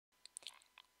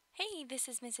Hey, this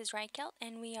is Mrs. Reichelt,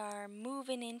 and we are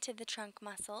moving into the trunk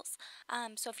muscles.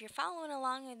 So if you're following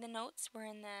along in the notes, we're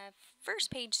in the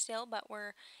first page still, but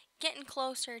we're getting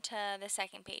closer to the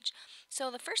second page.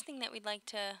 So the first thing that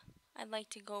I'd like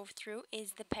to go through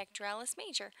is the Pectoralis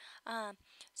Major.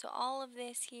 So all of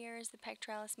this here is the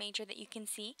Pectoralis Major that you can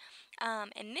see,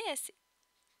 and this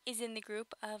is in the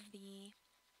group of the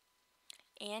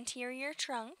Anterior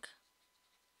Trunk,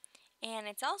 and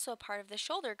it's also a part of the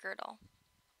shoulder girdle.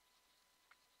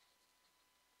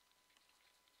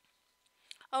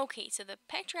 Okay, so the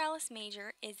pectoralis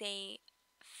major is a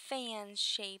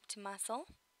fan-shaped muscle,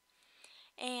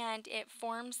 and it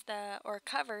forms or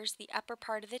covers the upper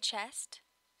part of the chest.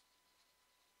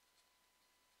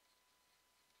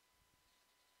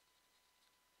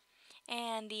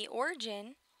 And the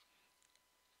origin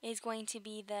is going to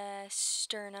be the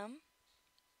sternum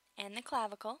and the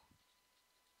clavicle.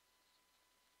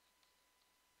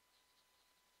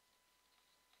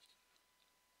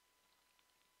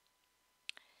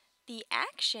 The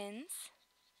actions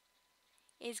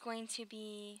is going to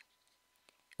be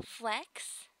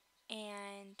flex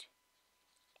and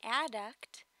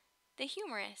adduct the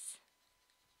humerus.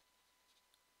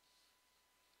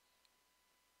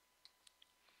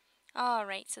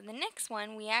 Alright, so the next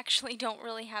one we actually don't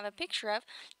really have a picture of,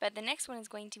 but the next one is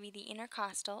going to be the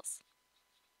intercostals.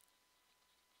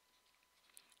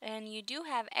 And you do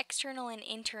have external and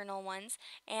internal ones,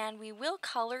 and we will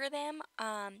color them,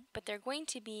 but they're going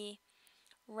to be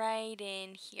right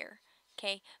in here.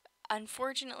 Okay,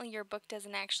 unfortunately your book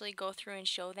doesn't actually go through and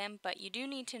show them, but you do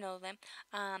need to know them.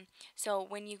 So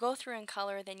when you go through and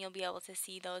color, then you'll be able to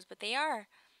see those, but they are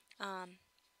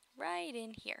right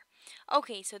in here.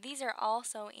 Okay, so these are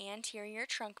also anterior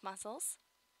trunk muscles,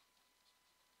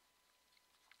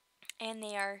 and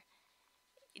they are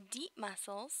deep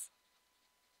muscles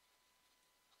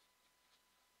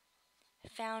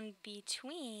found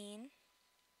between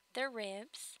the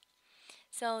ribs.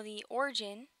 So the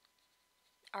origin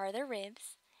are the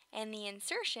ribs, and the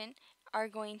insertion are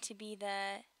going to be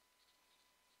the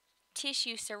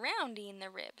tissue surrounding the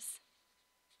ribs.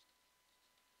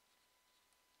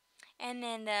 And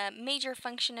then the major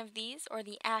function of these, or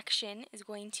the action, is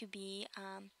going to be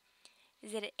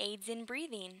is that it aids in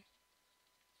breathing.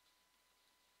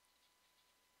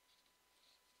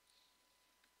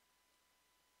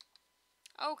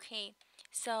 Okay,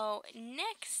 so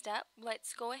next up,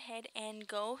 let's go ahead and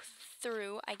go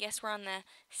through, I guess we're on the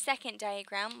second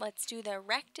diagram, let's do the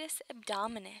rectus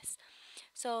abdominis.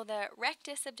 So the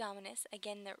rectus abdominis,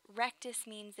 again, the rectus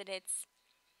means that it's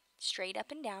straight up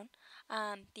and down.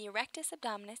 The rectus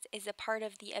abdominis is a part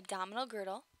of the abdominal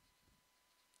girdle.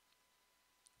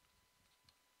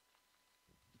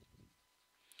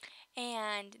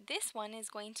 And this one is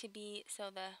going to be,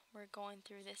 we're going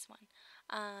through this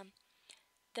one.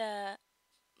 The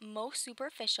most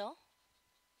superficial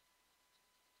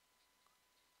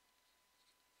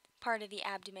part of the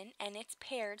abdomen, and it's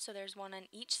paired, so there's one on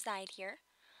each side here.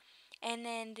 And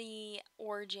then the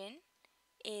origin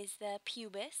is the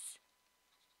pubis.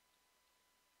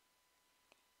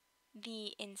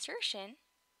 The insertion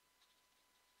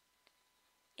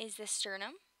is the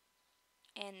sternum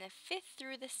and the 5th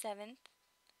through the 7th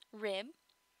rib,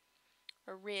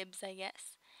 or ribs, I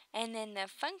guess. And then the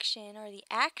function, or the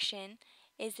action,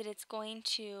 is that it's going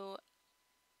to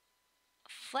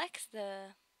flex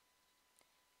the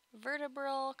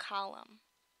vertebral column.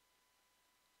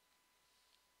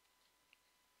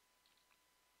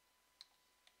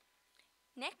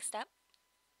 Next up,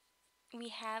 we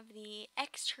have the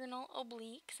external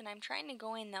obliques, and I'm trying to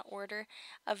go in the order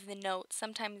of the notes.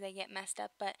 Sometimes I get messed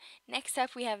up, but next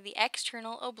up we have the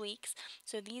external obliques.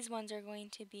 So these ones are going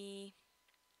to be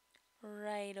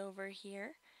right over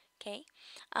here. Okay,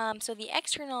 so the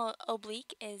external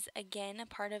oblique is again a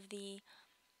part of the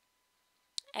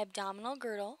abdominal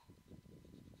girdle.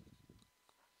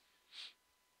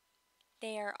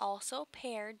 They are also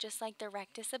paired just like the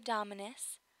rectus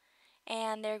abdominis,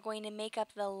 and they're going to make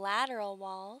up the lateral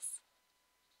walls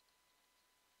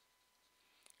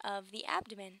of the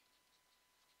abdomen.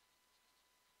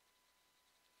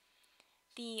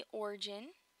 The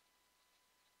origin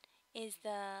is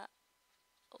the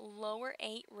lower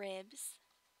 8 ribs.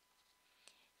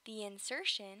 The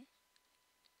insertion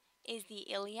is the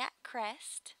iliac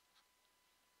crest,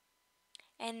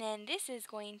 and then this is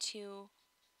going to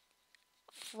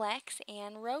flex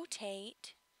and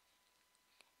rotate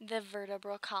the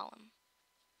vertebral column.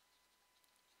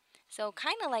 So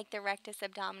kind of like the rectus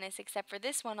abdominis, except for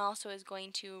this one also is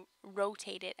going to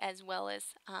rotate it as well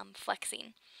as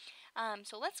flexing.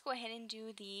 So let's go ahead and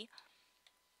do the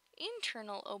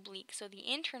internal oblique. So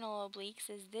the internal obliques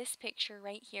is this picture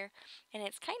right here, and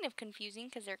it's kind of confusing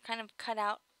because they're kind of cut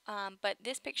out, but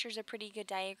this picture is a pretty good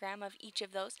diagram of each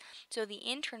of those. So the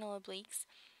internal obliques,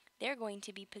 they're going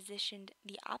to be positioned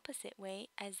the opposite way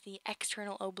as the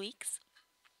external obliques.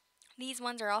 These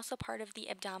ones are also part of the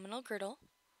abdominal girdle.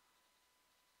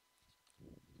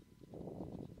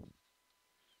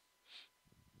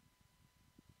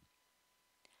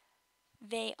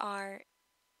 They are,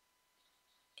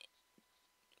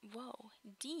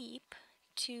 deep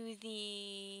to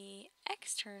the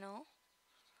external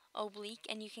oblique,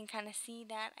 and you can kind of see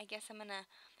that. I guess I'm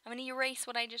gonna erase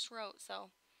what I just wrote so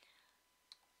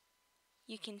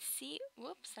you can see.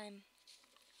 Whoops, I'm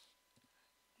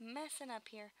messing up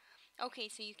here. Okay,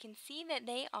 so you can see that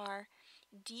they are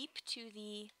deep to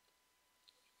the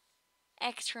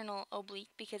external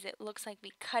oblique because it looks like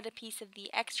we cut a piece of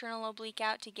the external oblique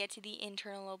out to get to the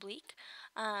internal oblique.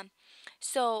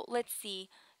 So let's see.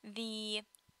 The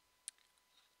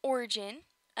origin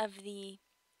of the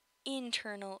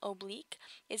internal oblique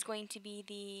is going to be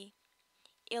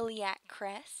the iliac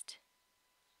crest,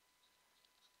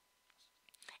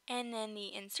 and then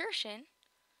the insertion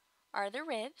are the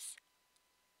ribs,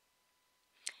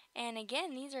 and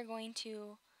again these are going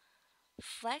to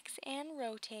flex and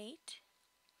rotate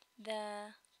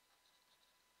the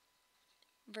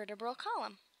vertebral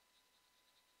column.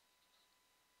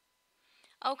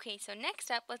 Okay, so next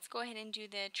up, let's go ahead and do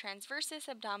the Transversus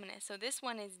Abdominis. So this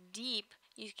one is deep.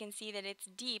 You can see that it's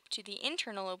deep to the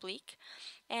internal oblique.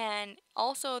 And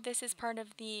also this is part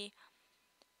of the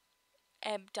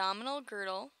abdominal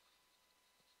girdle.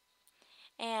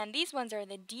 And these ones are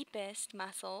the deepest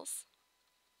muscles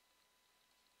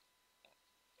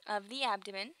of the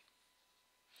abdomen.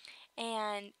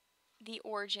 And the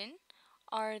origin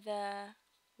are the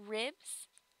ribs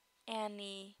and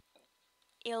the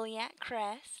iliac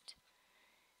crest.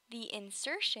 The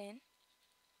insertion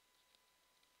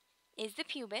is the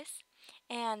pubis,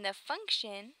 and the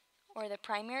function or the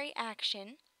primary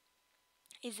action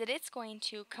is that it's going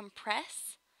to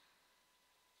compress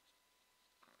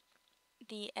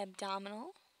the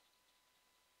abdominal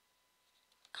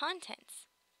contents.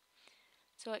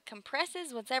 So it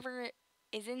compresses whatever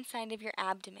is inside of your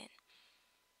abdomen.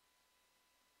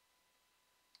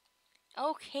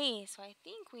 Okay, so I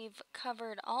think we've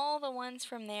covered all the ones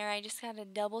from there. I just got to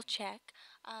double check.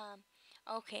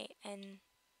 Okay, and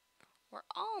we're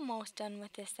almost done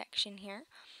with this section here.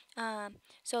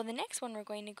 So the next one we're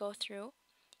going to go through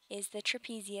is the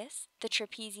trapezius. The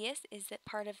trapezius is that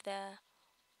part of the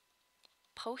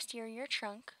posterior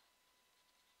trunk.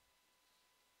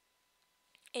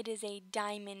 It is a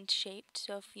diamond shaped,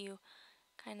 so if you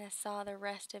kind of saw the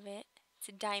rest of it, it's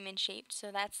a diamond shaped,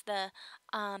 so that's the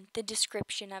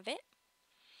description of it.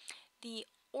 The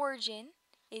origin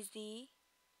is the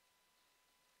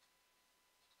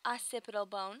occipital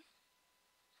bone,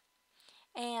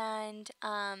 and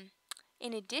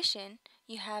in addition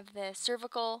you have the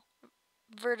cervical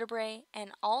vertebrae and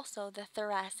also the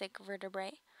thoracic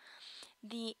vertebrae.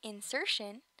 The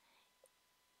insertion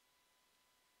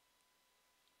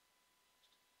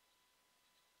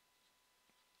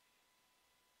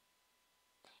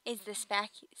is the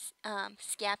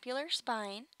scapular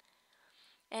spine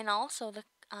and also the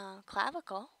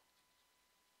clavicle.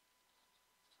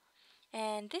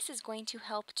 And this is going to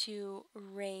help to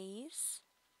raise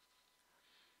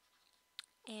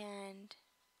and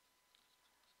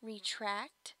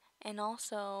retract and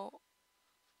also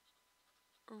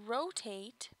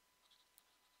rotate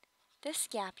the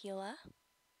scapula.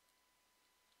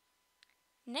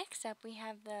 Next up we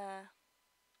have the,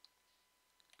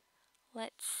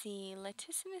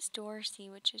 Latissimus Dorsi,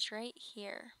 which is right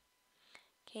here.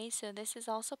 Okay, so this is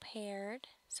also paired,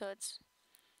 so it's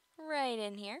right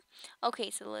in here. Okay,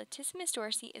 so the Latissimus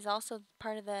Dorsi is also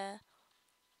part of the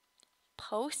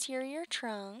posterior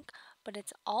trunk, but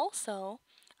it's also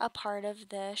a part of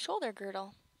the shoulder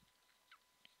girdle.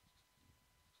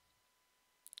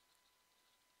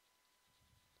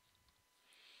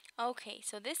 Okay,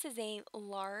 so this is a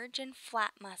large and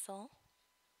flat muscle.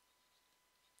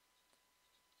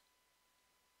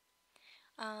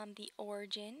 The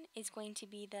origin is going to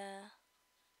be the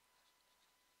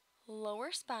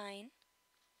lower spine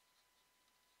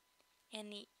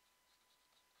and the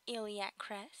iliac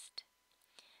crest.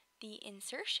 The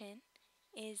insertion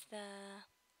is the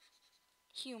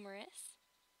humerus.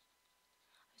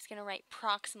 I was going to write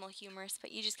proximal humerus,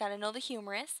 but you just got to know the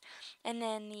humerus. And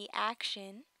then the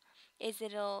action is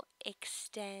it'll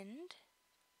extend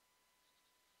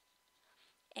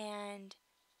and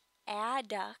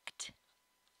adduct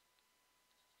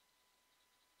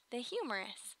the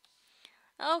humerus.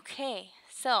 Okay,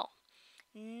 so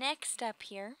next up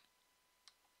here,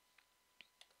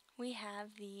 we have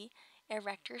the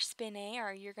erector spinae,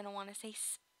 or you're going to want to say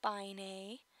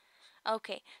spinae.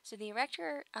 Okay, so the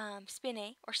erector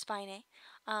spinae, or spinae,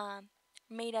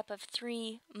 made up of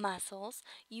 3 muscles.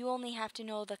 You only have to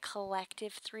know the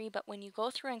collective 3, but when you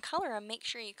go through and color them, make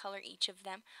sure you color each of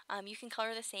them. You can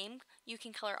color the same. You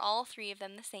can color all 3 of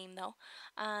them the same, though.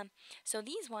 So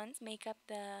these ones make up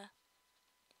the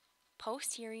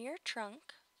posterior trunk.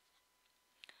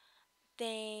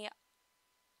 The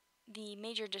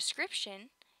major description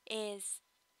is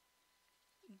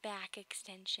back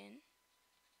extension,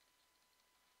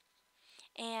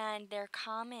 and they're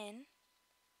common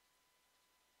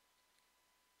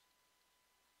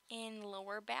in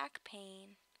lower back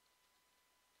pain.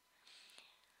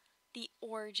 The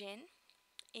origin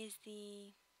is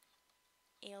the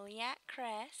iliac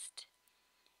crest,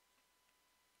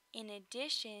 in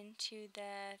addition to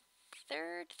the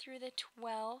 3rd through the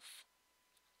 12th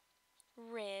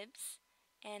ribs,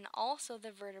 and also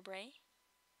the vertebrae.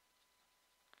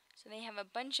 So they have a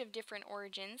bunch of different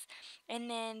origins. And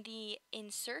then the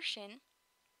insertion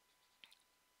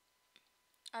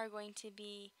are going to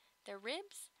be the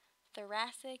ribs,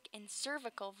 thoracic, and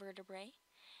cervical vertebrae.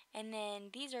 And then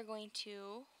these are going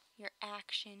to, your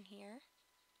action here,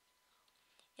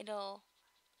 it'll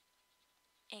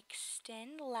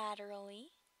extend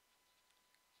laterally,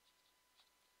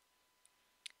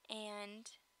 and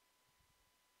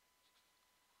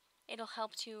it'll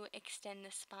help to extend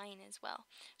the spine as well.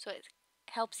 So it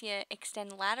helps you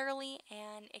extend laterally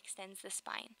and extends the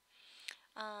spine.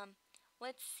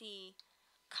 Let's see,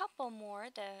 couple more.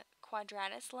 The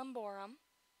Quadratus Lumborum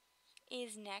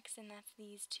is next, and that's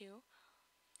these 2.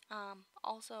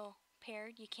 Also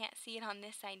paired. You can't see it on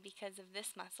this side because of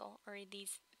this muscle, or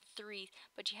these 3,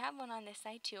 but you have one on this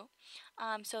side too.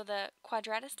 So the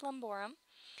Quadratus Lumborum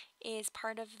is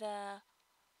part of the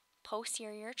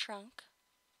posterior trunk.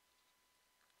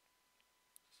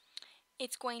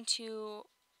 It's going to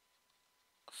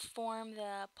form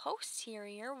the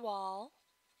posterior wall.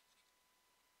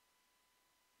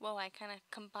 Well, I kind of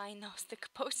combine those. The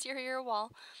posterior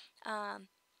wall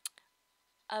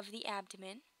of the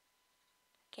abdomen.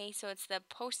 Okay, so it's the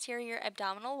posterior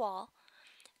abdominal wall.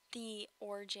 The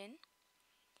origin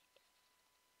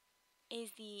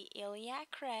is the iliac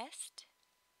crest,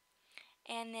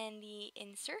 and then the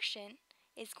insertion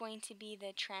is going to be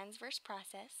the transverse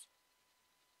process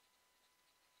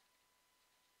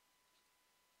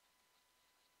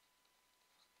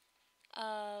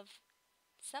of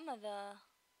some of the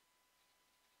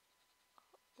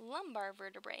lumbar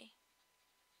vertebrae.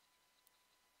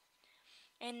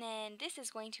 And then this is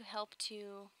going to help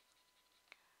to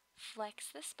flex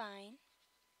the spine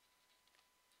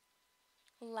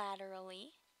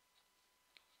laterally,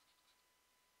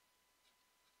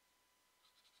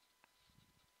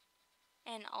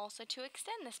 and also to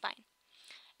extend the spine.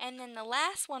 And then the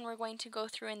last one we're going to go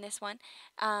through in this one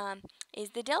is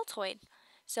the deltoid.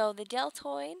 So the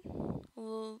deltoid,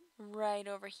 right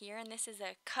over here, and this is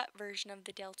a cut version of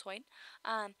the deltoid.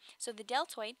 So the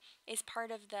deltoid is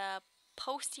part of the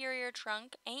posterior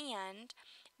trunk and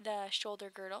the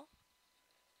shoulder girdle.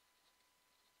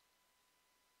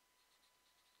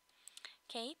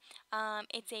 Okay,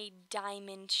 it's a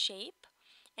diamond shape,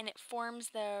 and it forms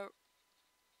the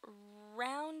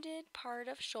rounded part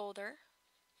of shoulder.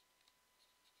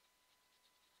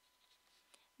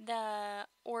 The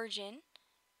origin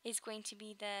is going to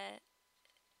be the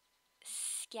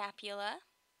scapula,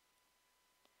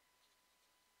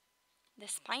 the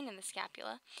spine of the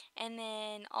scapula, and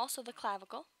then also the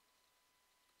clavicle.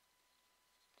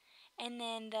 And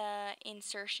then the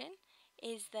insertion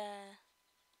is the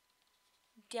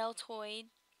deltoid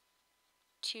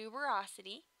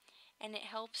tuberosity, and it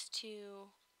helps to,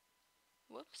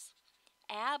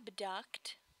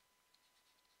 abduct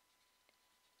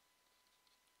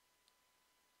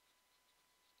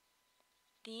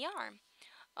the arm.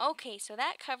 Okay, so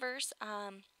that covers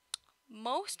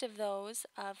most of those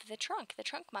of the trunk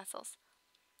muscles.